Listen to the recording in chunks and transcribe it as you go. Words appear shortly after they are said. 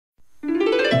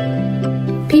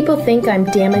People think I'm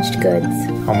damaged goods.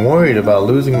 I'm worried about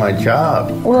losing my job.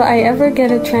 Will I ever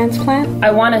get a transplant? I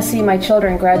want to see my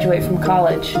children graduate from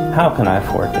college. How can I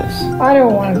afford this? I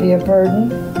don't want to be a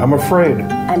burden. I'm afraid.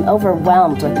 I'm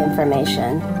overwhelmed with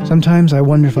information. Sometimes I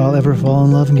wonder if I'll ever fall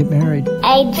in love and get married.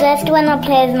 I just want to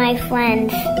play with my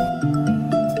friends.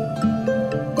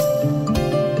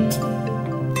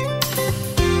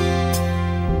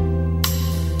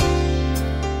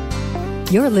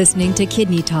 You're listening to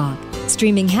Kidney Talk,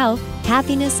 streaming health,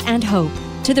 happiness, and hope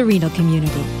to the renal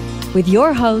community, with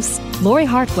your hosts, Lori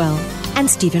Hartwell and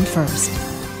Stephen First.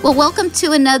 Well, welcome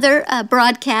to another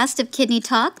broadcast of Kidney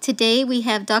Talk. Today we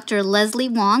have Dr. Leslie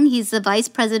Wong. He's the Vice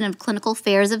President of Clinical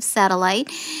Affairs of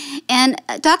Satellite. And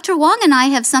Dr. Wong and I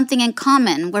have something in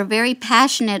common. We're very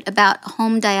passionate about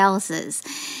home dialysis.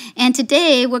 And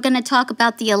today we're going to talk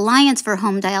about the Alliance for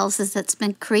Home Dialysis that's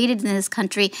been created in this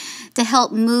country to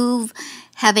help move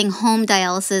having home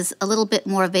dialysis a little bit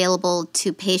more available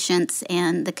to patients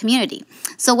and the community.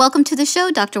 So welcome to the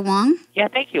show, Dr. Wong. Yeah,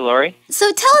 thank you, Lori.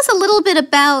 So tell us a little bit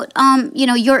about,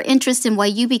 your interest in why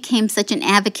you became such an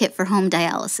advocate for home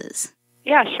dialysis.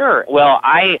 Yeah, sure. Well,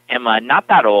 I am not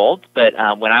that old, but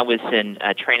when I was in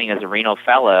training as a renal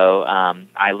fellow,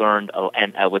 I learned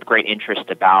with great interest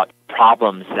about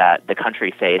problems that the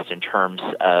country faced in terms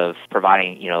of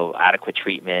providing, adequate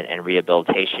treatment and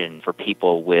rehabilitation for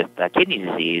people with kidney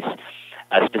disease,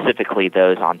 specifically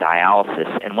those on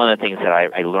dialysis. And one of the things that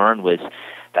I learned was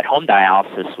that home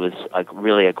dialysis was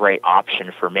really a great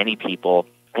option for many people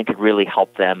and could really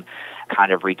help them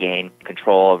kind of regain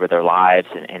control over their lives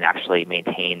and actually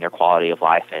maintain their quality of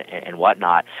life and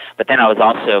whatnot. But then I was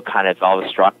also kind of always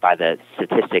struck by the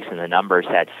statistics and the numbers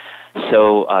that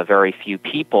so very few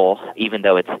people, even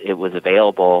though it was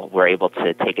available, were able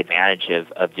to take advantage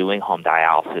of doing home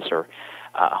dialysis or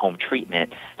home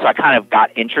treatment. So I kind of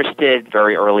got interested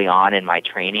very early on in my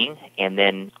training, and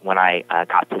then when I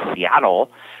got to Seattle,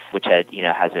 which has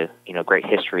a great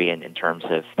history in terms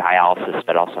of dialysis,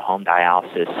 but also home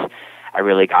dialysis, I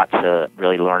really got to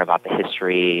really learn about the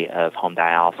history of home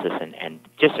dialysis and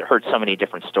just heard so many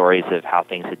different stories of how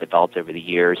things had developed over the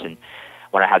years. And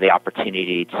when I had the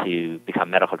opportunity to become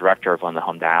medical director of one of the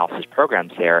home dialysis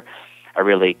programs there, I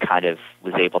really kind of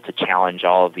was able to challenge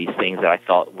all of these things that I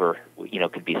felt were,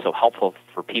 could be so helpful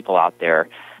for people out there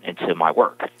into my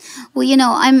work. Well,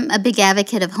 I'm a big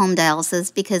advocate of home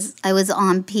dialysis because I was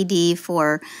on PD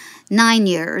for 9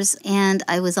 years and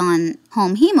I was on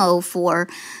home hemo for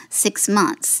 6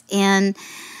 months. And,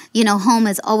 home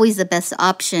is always the best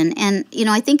option. And,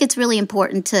 I think it's really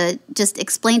important to just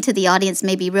explain to the audience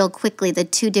maybe real quickly the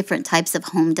two different types of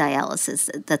home dialysis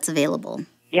that's available.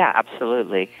 Yeah,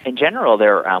 absolutely. In general,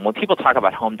 when people talk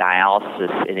about home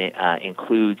dialysis, it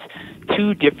includes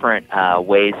two different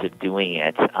ways of doing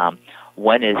it.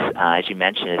 One is, as you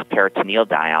mentioned, is peritoneal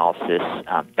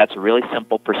dialysis. That's a really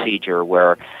simple procedure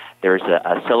where there's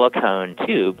a silicone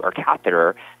tube or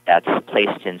catheter that's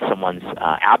placed in someone's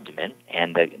abdomen,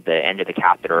 and the end of the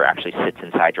catheter actually sits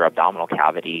inside your abdominal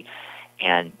cavity.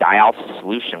 And dialysis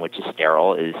solution, which is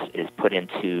sterile, is put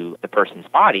into the person's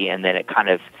body, and then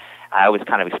I always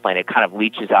kind of explain it kind of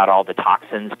leaches out all the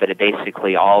toxins, but it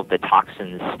basically all of the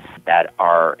toxins that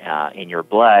are in your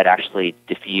blood actually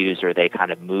diffuse or they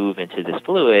kind of move into this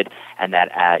fluid, and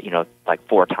that like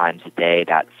 4 times a day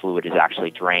that fluid is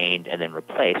actually drained and then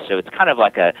replaced. So it's kind of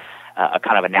like a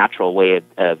kind of a natural way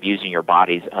of using your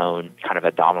body's own kind of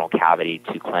abdominal cavity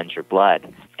to cleanse your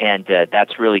blood. And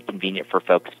that's really convenient for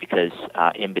folks because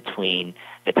in between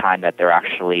the time that they're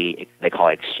actually, they call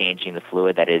it exchanging the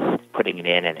fluid, that is putting it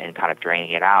in and kind of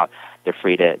draining it out, they're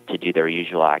free to do their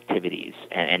usual activities.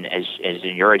 And as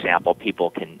in your example,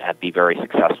 people can be very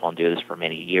successful and do this for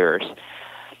many years.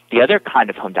 The other kind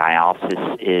of home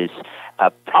dialysis is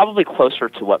probably closer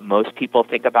to what most people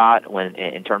think about when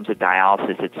in terms of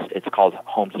dialysis. It's called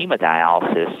home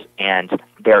hemodialysis, and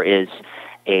there is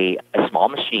a small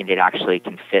machine that actually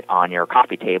can fit on your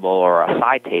coffee table or a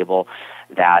side table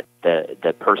that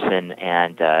the person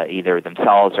and either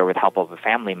themselves or with help of a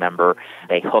family member,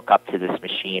 they hook up to this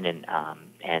machine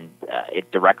and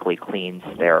it directly cleans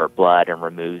their blood and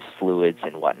removes fluids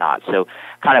and whatnot. So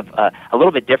kind of a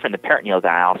little bit different than peritoneal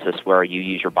dialysis where you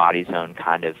use your body's own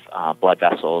kind of blood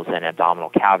vessels and abdominal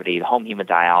cavity. The home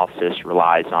hemodialysis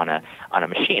relies on a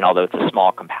machine, although it's a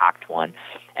small, compact one,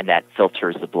 and that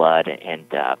filters the blood and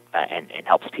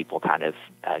helps people kind of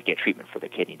get treatment for their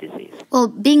kidney disease. Well,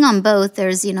 being on both,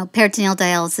 there's peritoneal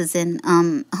dialysis and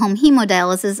home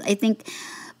hemodialysis. I think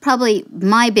probably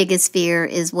my biggest fear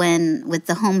is when with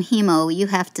the home hemo, you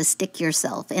have to stick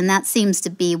yourself. And that seems to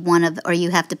be or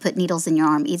you have to put needles in your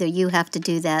arm. Either you have to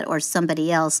do that or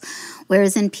somebody else.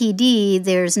 Whereas in PD,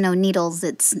 there's no needles.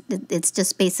 It's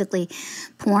just basically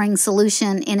pouring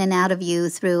solution in and out of you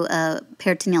through a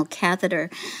peritoneal catheter.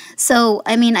 So,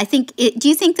 I mean, do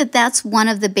you think that that's one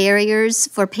of the barriers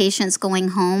for patients going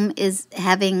home is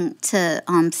having to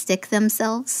stick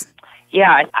themselves?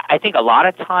 Yeah, I think a lot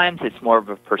of times it's more of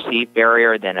a perceived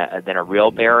barrier than a real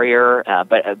barrier,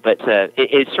 but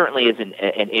it certainly is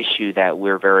an issue that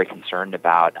we're very concerned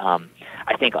about.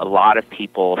 I think a lot of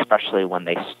people, especially when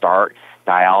they start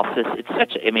dialysis,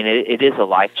 it is a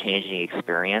life-changing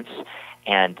experience.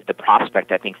 And the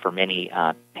prospect, I think, for many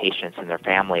patients and their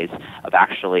families of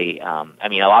actually, a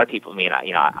lot of people,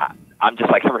 I'm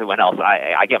just like everyone else.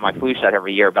 I get my flu shot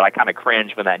every year, but I kind of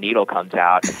cringe when that needle comes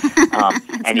out.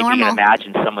 And if you can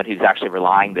imagine someone who's actually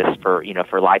relying this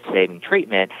for life-saving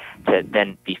treatment to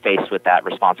then be faced with that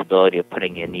responsibility of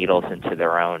putting in needles into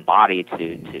their own body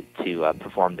to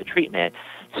perform the treatment.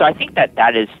 So I think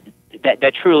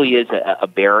that truly is a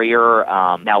barrier.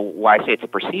 Now, why I say it's a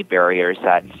perceived barrier is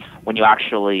that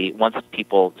once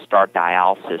people start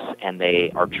dialysis and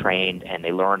they are trained and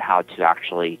they learn how to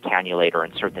actually cannulate or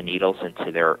insert the needles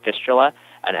into their fistula,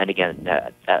 and again,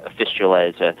 a fistula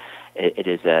is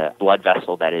a blood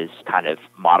vessel that is kind of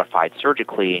modified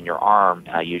surgically in your arm,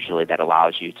 usually that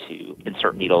allows you to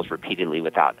insert needles repeatedly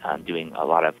without doing a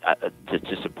lot of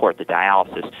to support the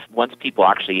dialysis. Once people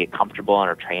actually get comfortable and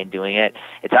are trained doing it,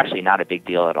 it's actually not a big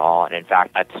deal at all. And in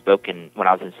fact, I've spoken when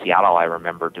I was in Seattle. I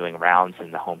remember doing rounds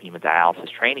in the home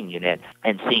hemodialysis training unit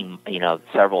and seeing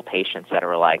several patients that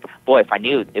were like, "Boy, if I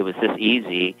knew it was this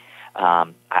easy."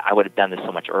 I would have done this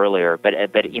so much earlier. But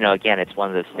again, it's one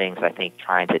of those things, I think,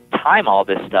 trying to time all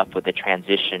this stuff with the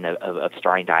transition of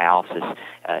starting dialysis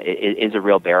is a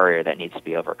real barrier that needs to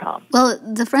be overcome. Well,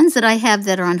 the friends that I have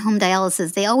that are on home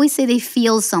dialysis, they always say they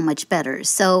feel so much better.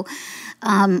 So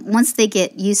once they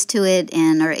get used to it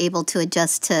and are able to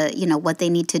adjust to, what they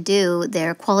need to do,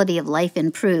 their quality of life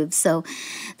improves. So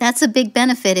that's a big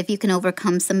benefit if you can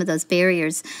overcome some of those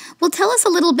barriers. Well, tell us a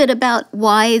little bit about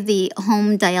why the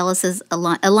Home Dialysis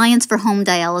Alliance for Home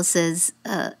Dialysis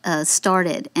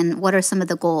started, and what are some of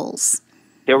the goals?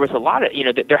 There was a lot of,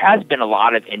 there has been a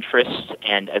lot of interest,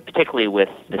 and particularly with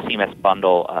the CMS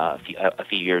bundle a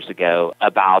few years ago,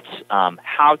 about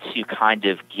how to kind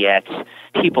of get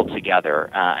people together,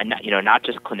 and not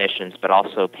just clinicians, but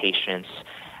also patients,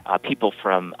 people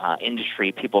from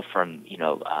industry, people from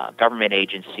government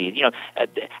agencies.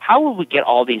 How will we get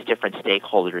all these different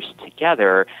stakeholders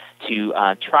together to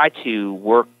try to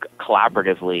work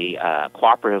collaboratively,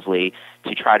 cooperatively,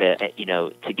 to try to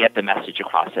get the message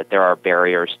across that there are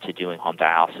barriers to doing home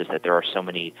dialysis, that there are so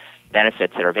many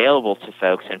benefits that are available to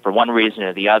folks, and for one reason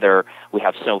or the other, we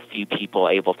have so few people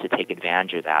able to take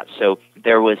advantage of that. So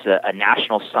there was a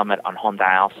national summit on home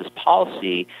dialysis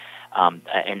policy, and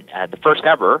the first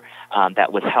ever,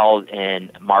 that was held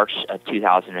in March of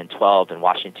 2012 in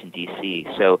Washington, D.C.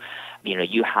 So,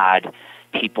 you had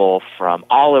people from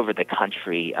all over the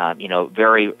country,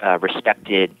 very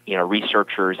respected,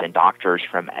 researchers and doctors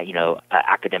from,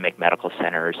 academic medical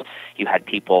centers. You had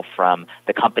people from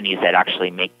the companies that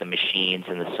actually make the machines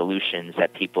and the solutions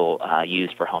that people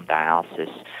use for home dialysis.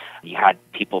 You had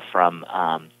people from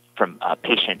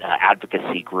patient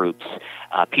advocacy groups,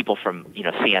 people from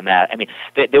CMS. I mean,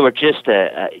 there were just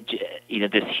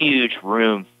this huge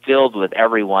room filled with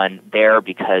everyone there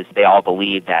because they all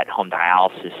believe that home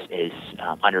dialysis is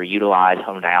underutilized.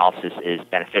 Home dialysis is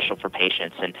beneficial for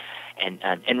patients,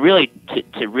 and really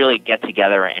to really get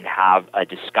together and have a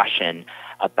discussion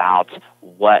about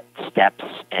what steps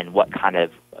and what kind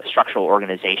of structural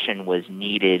organization was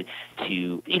needed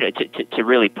to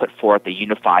really put forth a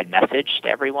unified message to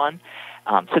everyone.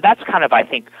 So that's kind of, I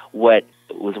think, what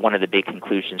was one of the big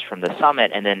conclusions from the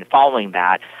summit. And then following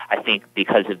that, I think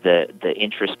because of the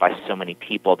interest by so many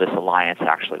people, this alliance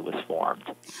actually was formed.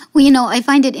 Well, I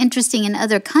find it interesting in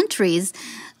other countries.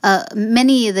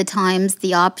 Many of the times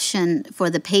the option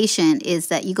for the patient is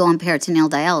that you go on peritoneal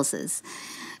dialysis.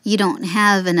 You don't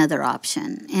have another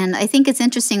option. And I think it's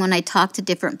interesting when I talk to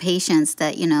different patients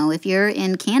that, if you're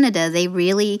in Canada,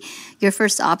 your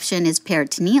first option is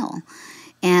peritoneal.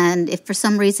 And if for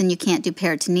some reason you can't do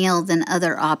peritoneal, then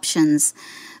other options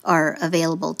are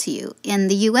available to you. In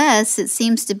the U.S., it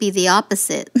seems to be the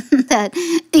opposite, that,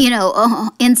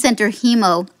 in-center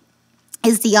hemo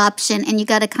is the option, and you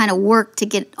got to kind of work to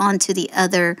get onto the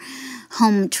other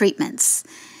home treatments.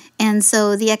 And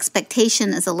so the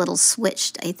expectation is a little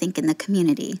switched, I think, in the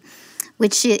community,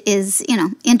 which is,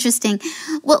 interesting.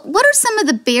 Well, what are some of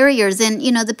the barriers? And,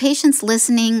 the patients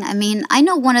listening, I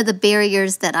know one of the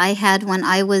barriers that I had when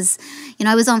I was,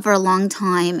 I was on for a long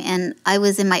time, and I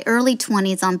was in my early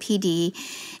 20s on PD,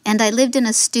 and I lived in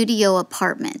a studio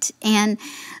apartment. And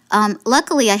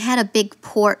luckily, I had a big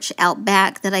porch out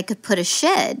back that I could put a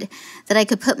shed that I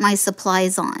could put my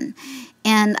supplies on.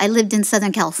 And I lived in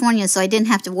Southern California, so I didn't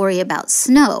have to worry about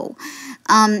snow.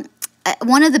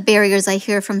 One of the barriers I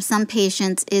hear from some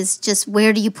patients is just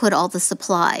where do you put all the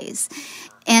supplies?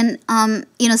 And,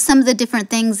 some of the different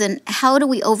things, and how do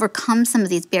we overcome some of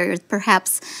these barriers?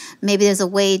 Perhaps maybe there's a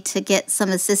way to get some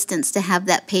assistance to have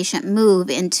that patient move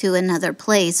into another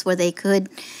place where they could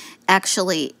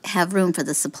actually have room for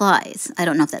the supplies. I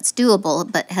don't know if that's doable,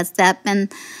 but has that been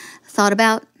thought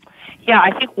about? Yeah,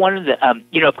 I think one of the,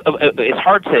 it's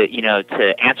hard to, to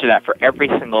answer that for every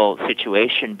single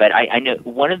situation, but I know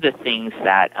one of the things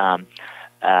that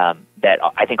that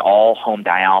I think all home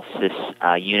dialysis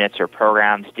units or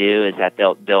programs do is that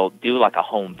they'll do like a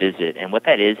home visit, and what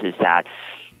that is that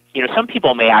some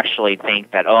people may actually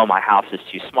think that, oh, my house is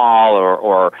too small,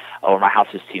 or my house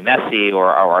is too messy,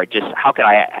 or just how could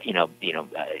I,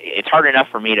 it's hard enough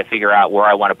for me to figure out where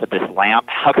I want to put this lamp.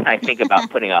 How can I think about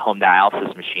putting a home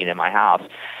dialysis machine in my house?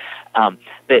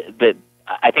 But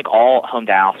I think all home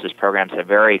dialysis programs have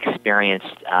very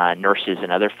experienced nurses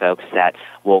and other folks that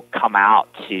will come out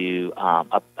to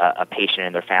a patient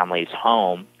in their family's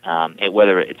home,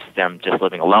 whether it's them just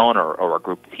living alone or a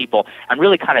group of people, and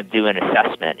really kind of do an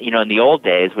assessment. In the old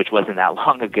days, which wasn't that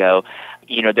long ago,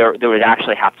 there would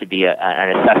actually have to be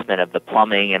an assessment of the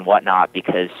plumbing and whatnot,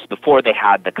 because before they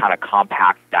had the kind of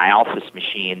compact dialysis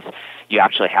machines, you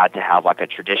actually had to have like a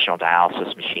traditional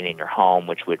dialysis machine in your home,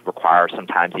 which would require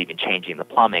sometimes even changing the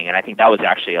plumbing. And I think that was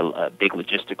actually a big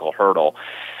logistical hurdle.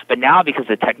 But now, because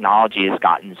the technology has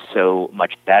gotten so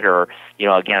much better,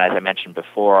 again, as I mentioned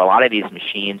before, a lot of these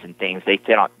machines and things, they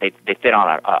fit on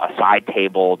a side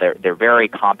table. They're very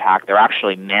compact. They're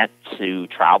actually meant to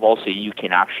travel, so you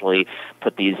can actually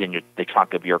put these in the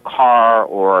trunk of your car,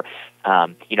 or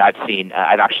I've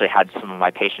actually had some of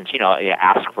my patients,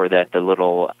 ask for the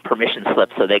little permission slip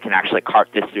so they can actually cart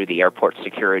this through the airport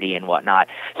security and whatnot.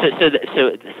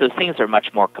 So things are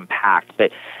much more compact.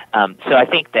 But so I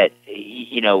think that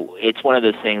it's one of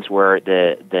those things where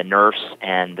the nurse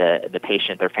and the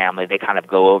patient, their family, they kind of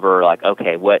go over like,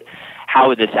 okay, how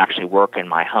would this actually work in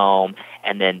my home?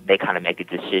 And then they kind of make a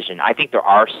decision. I think there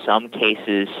are some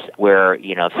cases where,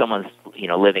 someone's,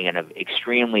 living in an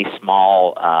extremely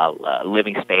small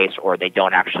living space, or they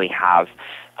don't actually have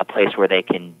a place where they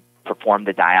can perform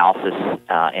the dialysis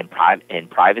in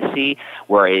privacy,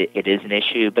 where it is an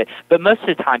issue. But most of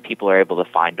the time, people are able to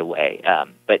find a way.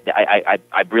 But I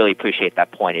really appreciate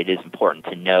that point. It is important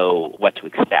to know what to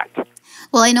expect.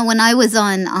 Well, I know when I was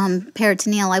on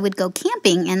peritoneal, I would go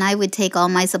camping, and I would take all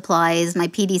my supplies, my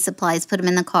PD supplies, put them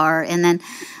in the car, and then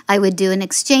I would do an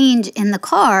exchange in the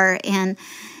car. And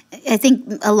I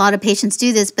think a lot of patients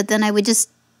do this, but then I would just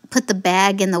put the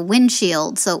bag in the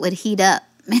windshield so it would heat up.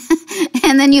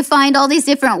 And then you find all these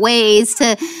different ways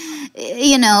to,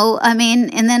 and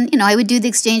then, I would do the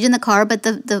exchange in the car, but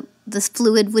the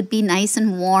fluid would be nice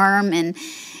and warm. And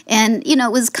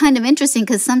it was kind of interesting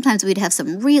because sometimes we'd have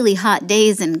some really hot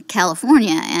days in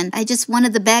California, and I just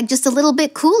wanted the bag just a little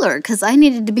bit cooler because I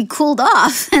needed to be cooled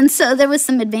off. And so there was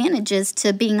some advantages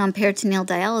to being on peritoneal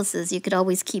dialysis. You could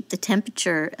always keep the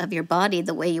temperature of your body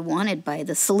the way you wanted by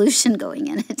the solution going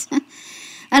in it.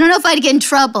 I don't know if I'd get in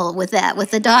trouble with that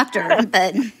with the doctor,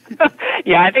 but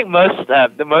yeah, I think most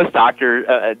doctors,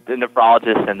 the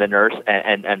nephrologist and the nurse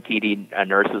and PD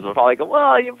nurses will probably go,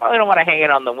 well, you probably don't want to hang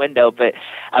it on the window, but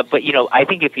I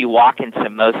think if you walk into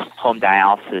most home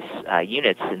dialysis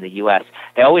units in the U.S.,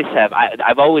 they always have.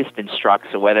 I've always been struck.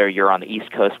 So whether you're on the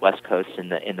East Coast, West Coast, in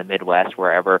the Midwest,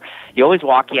 wherever, you always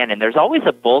walk in and there's always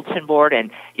a bulletin board,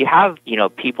 and you have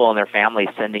people and their families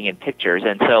sending in pictures,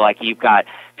 and so like you've got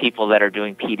people that are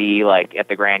doing PD like at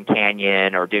the Grand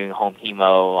Canyon or doing home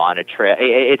hemo on a trip.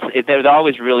 They're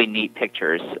always really neat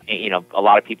pictures. A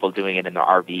lot of people doing it in their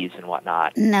RVs and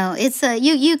whatnot. No, it's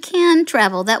you can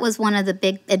travel. That was one of the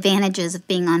big advantages of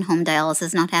being on home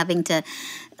dialysis, not having to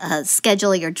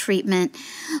schedule your treatment.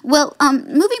 Well,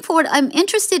 moving forward, I'm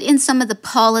interested in some of the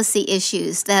policy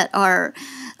issues that are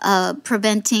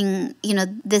preventing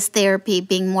this therapy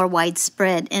being more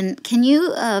widespread. And can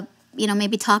you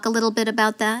maybe talk a little bit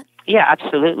about that? Yeah,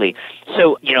 absolutely.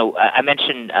 So, I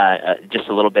mentioned just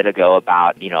a little bit ago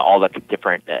about, all the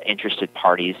different interested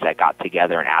parties that got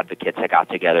together and advocates that got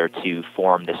together to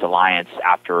form this alliance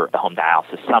after the Home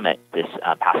Dialysis Summit this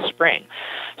past spring.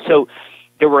 So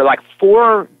there were like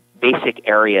 4 basic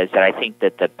areas that I think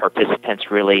that the participants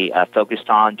really focused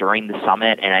on during the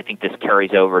summit, and I think this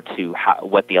carries over to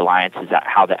how the alliance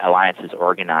is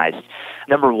organized.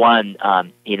 Number one,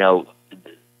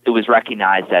 it was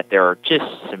recognized that there are just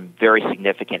some very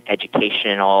significant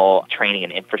educational, training,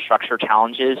 and infrastructure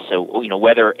challenges. So,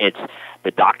 whether it's the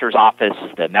doctor's office,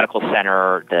 the medical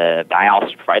center, the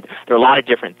dialysis provider, there are a lot of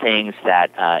different things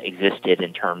that existed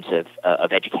in terms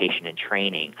of education and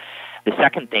training. The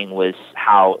second thing was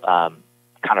how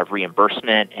kind of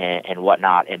reimbursement and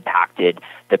whatnot impacted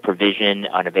the provision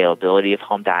and availability of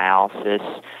home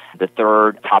dialysis. The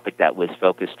third topic that was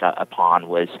focused upon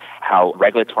was how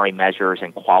regulatory measures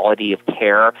and quality of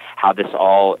care, how this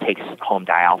all takes home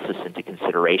dialysis into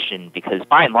consideration, because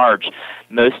by and large,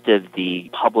 most of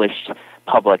the published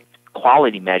public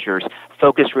quality measures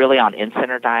focus really on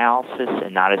in-center dialysis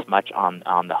and not as much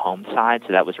on the home side,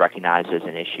 so that was recognized as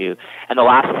an issue. And the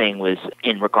last thing was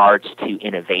in regards to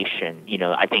innovation.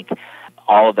 I think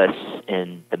all of us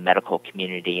in the medical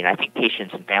community, and I think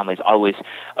patients and families always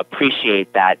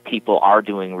appreciate that people are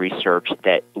doing research,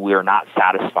 that we're not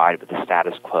satisfied with the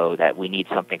status quo, that we need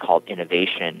something called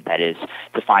innovation, that is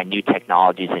to find new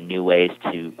technologies and new ways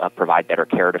to provide better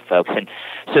care to folks. And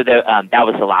so that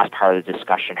was the last part of the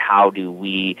discussion. How do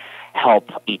we help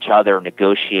each other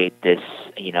negotiate this,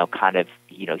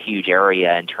 huge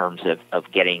area in terms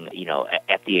of getting,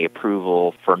 FDA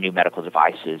approval for new medical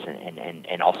devices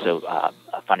and also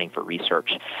funding for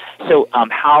research. So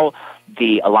how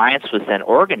the alliance was then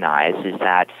organized is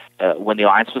that when the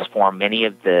alliance was formed, many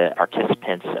of the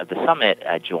participants of the summit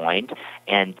joined,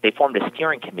 and they formed a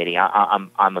steering committee.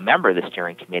 I'm a member of the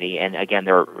steering committee, and again,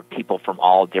 there are people from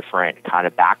all different kind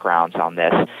of backgrounds on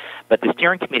this. But the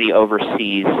steering committee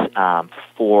oversees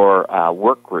 4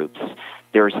 work groups.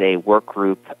 There's a work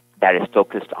group that is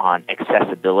focused on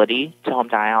accessibility to home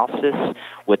dialysis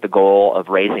with the goal of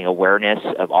raising awareness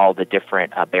of all the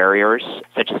different barriers,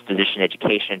 such as physician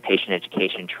education, patient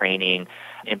education, training,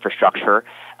 infrastructure,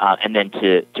 and then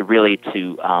to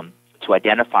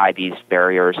identify these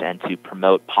barriers and to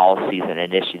promote policies and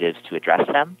initiatives to address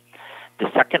them.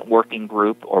 The second working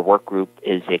group or work group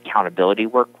is the accountability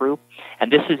work group,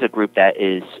 and this is a group that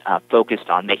is focused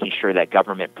on making sure that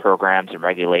government programs and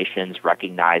regulations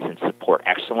recognize and support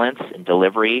excellence in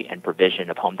delivery and provision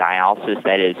of home dialysis.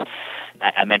 That is,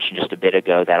 I mentioned just a bit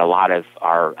ago that a lot of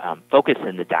our focus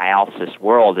in the dialysis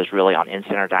world is really on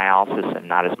in-center dialysis and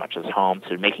not as much as home.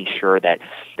 So making sure that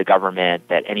the government,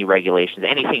 that any regulations,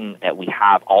 anything that we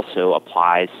have also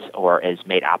applies or is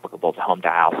made applicable to home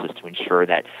dialysis to ensure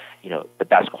that the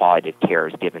best quality of care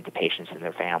is given to patients and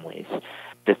their families.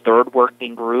 The third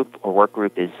working group or work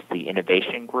group is the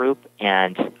innovation group,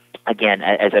 and again,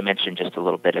 as I mentioned just a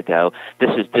little bit ago,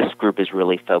 this group is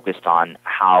really focused on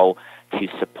how to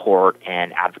support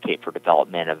and advocate for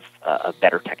development of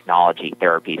better technology,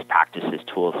 therapies, practices,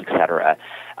 tools, etc.,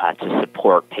 to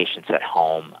support patients at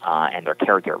home and their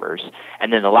caregivers.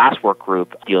 And then the last work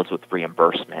group deals with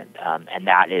reimbursement, and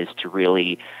that is to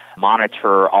really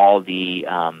monitor all the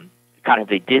kind of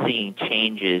the dizzying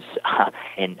changes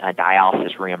in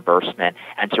dialysis reimbursement,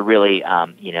 and to really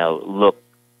look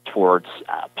towards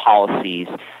policies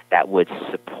that would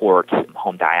support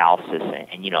home dialysis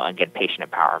and again, patient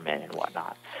empowerment and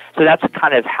whatnot. So that's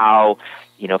kind of how,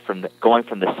 going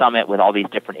from the summit with all these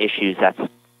different issues, that's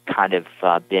kind of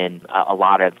been a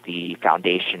lot of the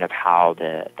foundation of how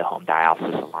the Home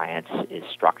Dialysis Alliance is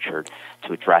structured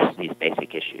to address these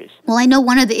basic issues. Well, I know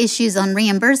one of the issues on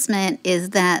reimbursement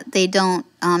is that they don't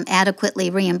adequately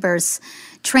reimburse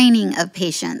training of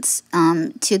patients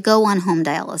to go on home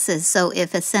dialysis. So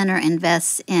if a center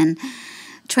invests in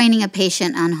training a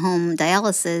patient on home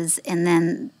dialysis and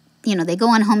then, they go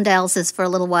on home dialysis for a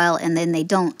little while and then they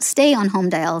don't stay on home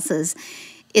dialysis,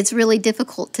 it's really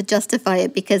difficult to justify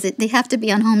it because they have to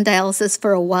be on home dialysis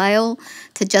for a while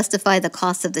to justify the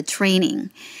cost of the training.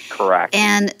 Correct.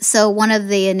 And so one of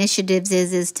the initiatives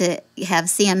is to have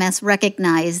CMS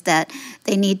recognize that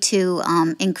they need to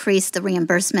increase the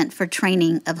reimbursement for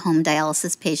training of home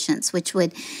dialysis patients, which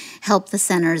would help the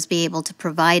centers be able to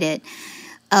provide it.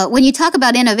 When you talk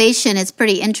about innovation, it's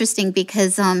pretty interesting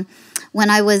because when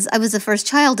I was the first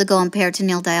child to go on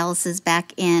peritoneal dialysis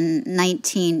back in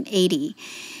 1980.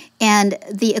 And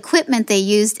the equipment they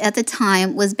used at the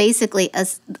time was basically a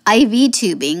IV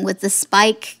tubing with the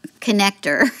spike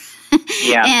connector.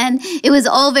 Yeah. And it was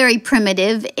all very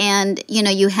primitive, and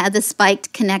you had the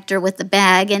spiked connector with the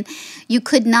bag, and you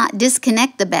could not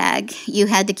disconnect the bag. You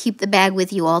had to keep the bag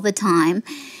with you all the time.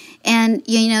 And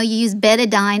you use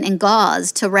betadine and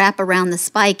gauze to wrap around the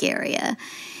spike area.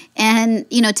 And,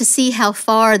 to see how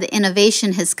far the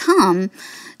innovation has come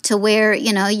to where,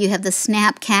 you have the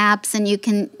snap caps and you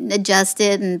can adjust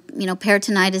it. And,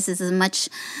 peritonitis is a much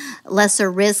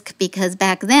lesser risk because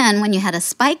back then when you had a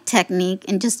spike technique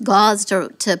and just gauze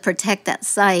to protect that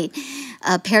site,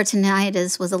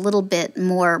 peritonitis was a little bit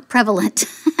more prevalent.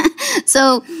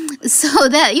 So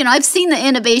that, I've seen the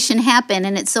innovation happen,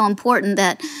 and it's so important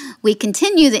that we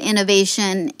continue the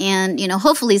innovation. And,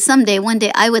 hopefully one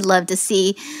day I would love to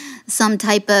see some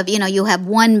type of, you'll have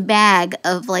one bag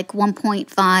of like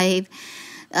 1.5,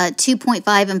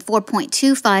 2.5, and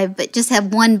 4.25, but just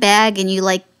have one bag and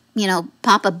you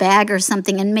pop a bag or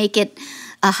something and make it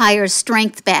a higher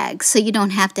strength bag, so you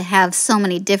don't have to have so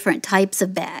many different types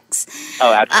of bags.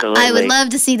 Oh, absolutely. I would love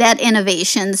to see that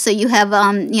innovation. So you have,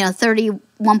 30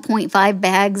 1.5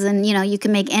 bags, and, you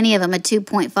can make any of them a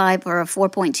 2.5 or a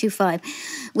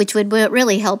 4.25, which would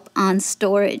really help on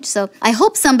storage. So I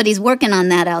hope somebody's working on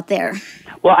that out there.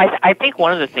 Well, I think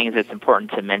one of the things that's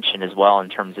important to mention as well in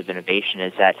terms of innovation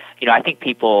is that, I think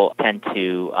people tend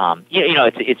to,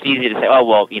 it's easy to say, oh,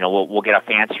 well, we'll get a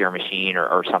fancier machine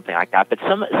or something like that. But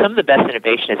some of the best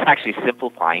innovation is actually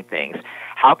simplifying things.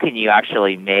 How can you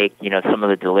actually make, some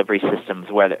of the delivery systems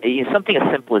where something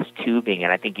as simple as tubing?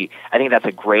 And I think that's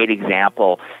a great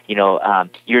example.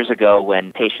 Years ago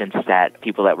when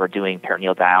people that were doing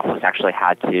peritoneal dialysis actually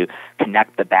had to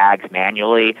connect the bags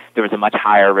manually, there was a much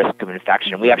higher risk of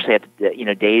infection. We actually had,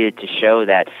 data to show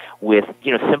that with,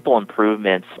 simple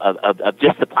improvements of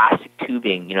just the plastic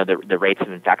tubing, the rates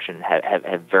of infection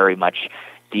have very much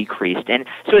decreased. And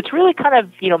so it's really kind of,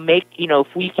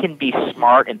 if we can be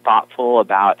smart and thoughtful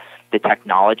about the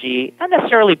technology, not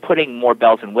necessarily putting more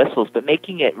bells and whistles, but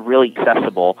making it really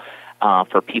accessible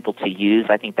for people to use,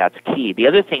 I think that's key. The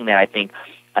other thing that I think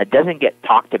doesn't get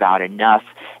talked about enough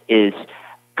is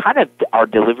kind of our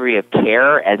delivery of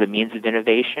care as a means of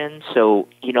innovation. So,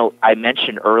 I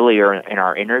mentioned earlier in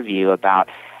our interview about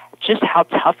just how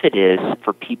tough it is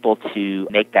for people to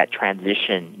make that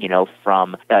transition,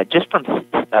 from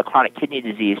chronic kidney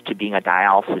disease to being a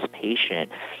dialysis patient.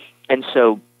 And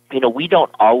so, we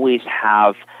don't always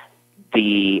have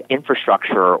the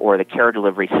infrastructure or the care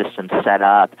delivery system set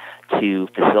up to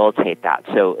facilitate that.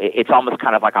 So it's almost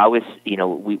kind of like I always,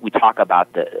 we talk about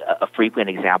a frequent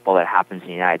example that happens in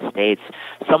the United States.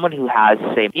 Someone who has,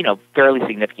 say, fairly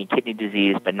significant kidney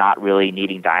disease but not really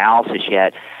needing dialysis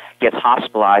yet gets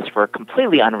hospitalized for a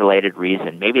completely unrelated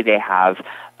reason. Maybe they have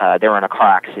they're in a car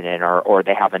accident or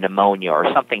they have a pneumonia or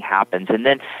something happens, and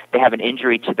then they have an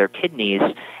injury to their kidneys,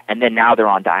 and then now they're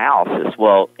on dialysis.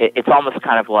 Well, it's almost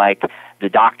kind of like the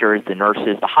doctors, the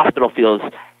nurses, the hospital feels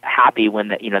happy when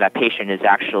that patient is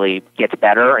actually gets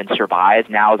better and survives,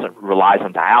 now relies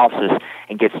on dialysis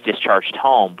and gets discharged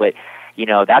home. But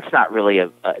that's not really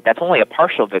that's only a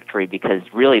partial victory, because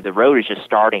really the road is just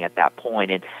starting at that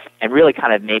point, and really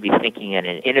kind of maybe thinking in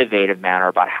an innovative manner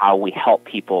about how we help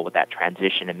people with that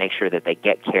transition and make sure that they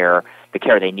get the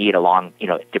care they need along,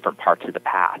 different parts of the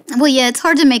path. Well, yeah, it's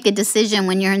hard to make a decision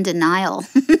when you're in denial.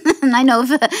 And I know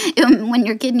when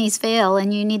your kidneys fail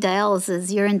and you need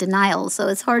dialysis, you're in denial. So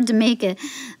it's hard to make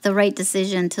the right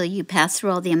decision until you pass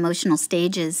through all the emotional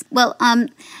stages. Well,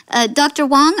 Dr.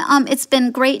 Wong, it's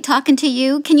been great talking to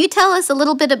you. Can you tell us a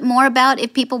little bit more about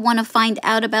if people want to find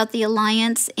out about the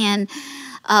Alliance? And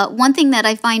one thing that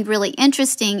I find really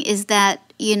interesting is that,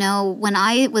 when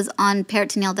I was on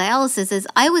peritoneal dialysis, is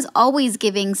I was always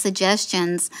giving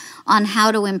suggestions on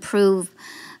how to improve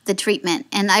the treatment.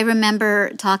 And I remember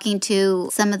talking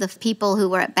to some of the people who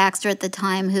were at Baxter at the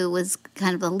time, who was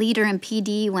kind of a leader in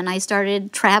PD when I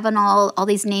started, Travenol, all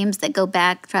these names that go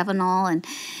back, Travenol, and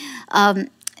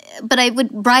but I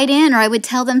would write in, or I would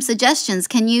tell them suggestions.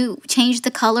 Can you change the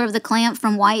color of the clamp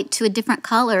from white to a different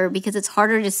color because it's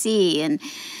harder to see? And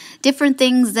different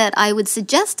things that I would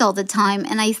suggest all the time.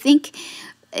 And I think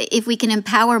if we can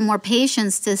empower more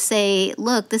patients to say,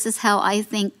 look, this is how I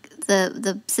think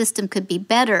the system could be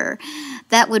better,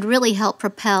 that would really help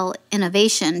propel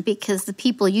innovation, because the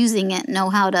people using it know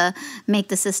how to make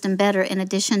the system better in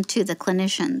addition to the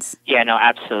clinicians. Yeah, no,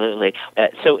 absolutely.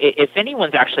 So if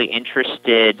anyone's actually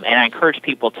interested, and I encourage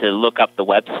people to look up the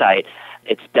website,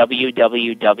 it's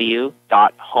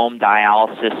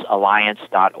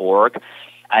www.homedialysisalliance.org.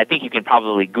 I think you can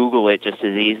probably Google it just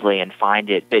as easily and find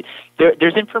it. But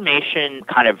there's information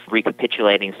kind of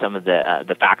recapitulating some of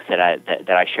the facts that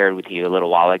I shared with you a little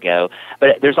while ago.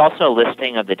 But there's also a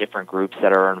listing of the different groups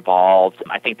that are involved.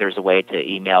 I think there's a way to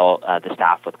email the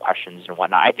staff with questions and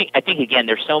whatnot. I think again,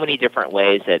 there's so many different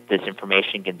ways that this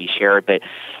information can be shared. But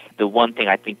the one thing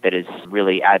I think that is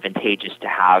really advantageous to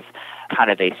have kind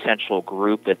of a central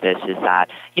group with this is that,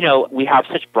 we have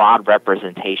such broad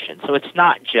representation. So it's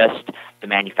not just the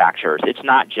manufacturers. It's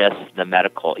not just the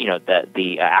medical,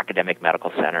 the academic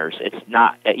medical centers. It's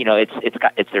not,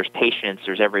 there's patients,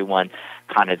 there's everyone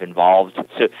kind of involved.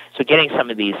 So getting some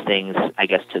of these things, I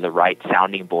guess, to the right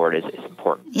sounding board is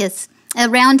important. Yes. A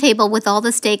round table with all the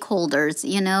stakeholders,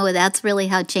 that's really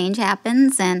how change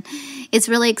happens. And it's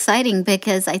really exciting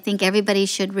because I think everybody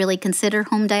should really consider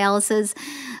home dialysis.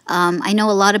 I know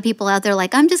a lot of people out there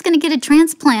like, I'm just going to get a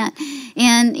transplant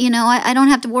and, I don't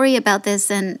have to worry about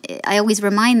this. And I always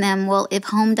remind them, well, if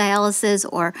home dialysis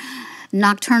or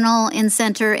nocturnal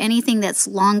in-center, anything that's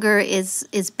longer is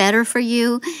better for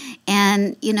you.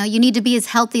 And, you need to be as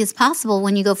healthy as possible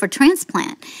when you go for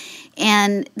transplant.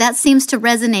 And that seems to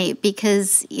resonate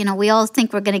because, we all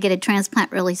think we're going to get a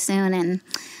transplant really soon. And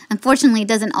unfortunately, it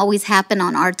doesn't always happen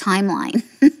on our timeline.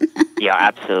 Yeah,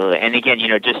 absolutely. And again,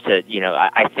 just to,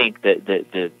 I think that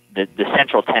the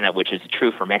central tenet, which is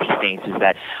true for many things, is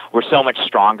that we're so much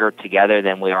stronger together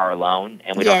than we are alone,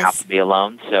 and we don't have to be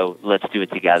alone, so let's do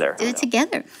it together. Do it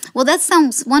together. Well, that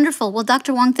sounds wonderful. Well,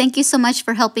 Dr. Wong, thank you so much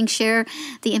for helping share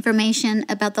the information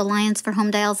about the Alliance for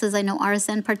Home Dialysis. I know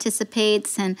RSN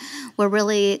participates, and we're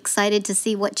really excited to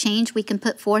see what change we can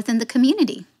put forth in the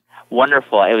community.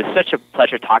 Wonderful. It was such a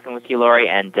pleasure talking with you, Lori,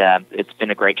 and it's been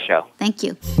a great show. Thank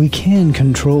you. We can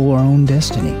control our own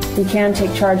destiny. We can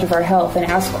take charge of our health and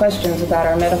ask questions about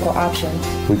our medical options.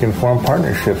 We can form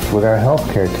partnerships with our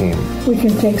healthcare team. We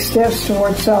can take steps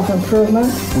toward self-improvement.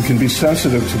 We can be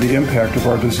sensitive to the impact of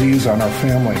our disease on our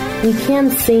family. We can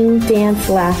sing, dance,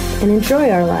 laugh, and enjoy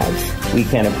our lives. We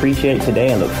can appreciate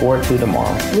today and look forward to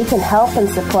tomorrow. We can help and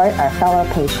support our fellow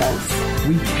patients.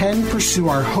 We can pursue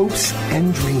our hopes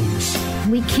and dreams.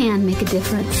 We can make a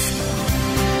difference.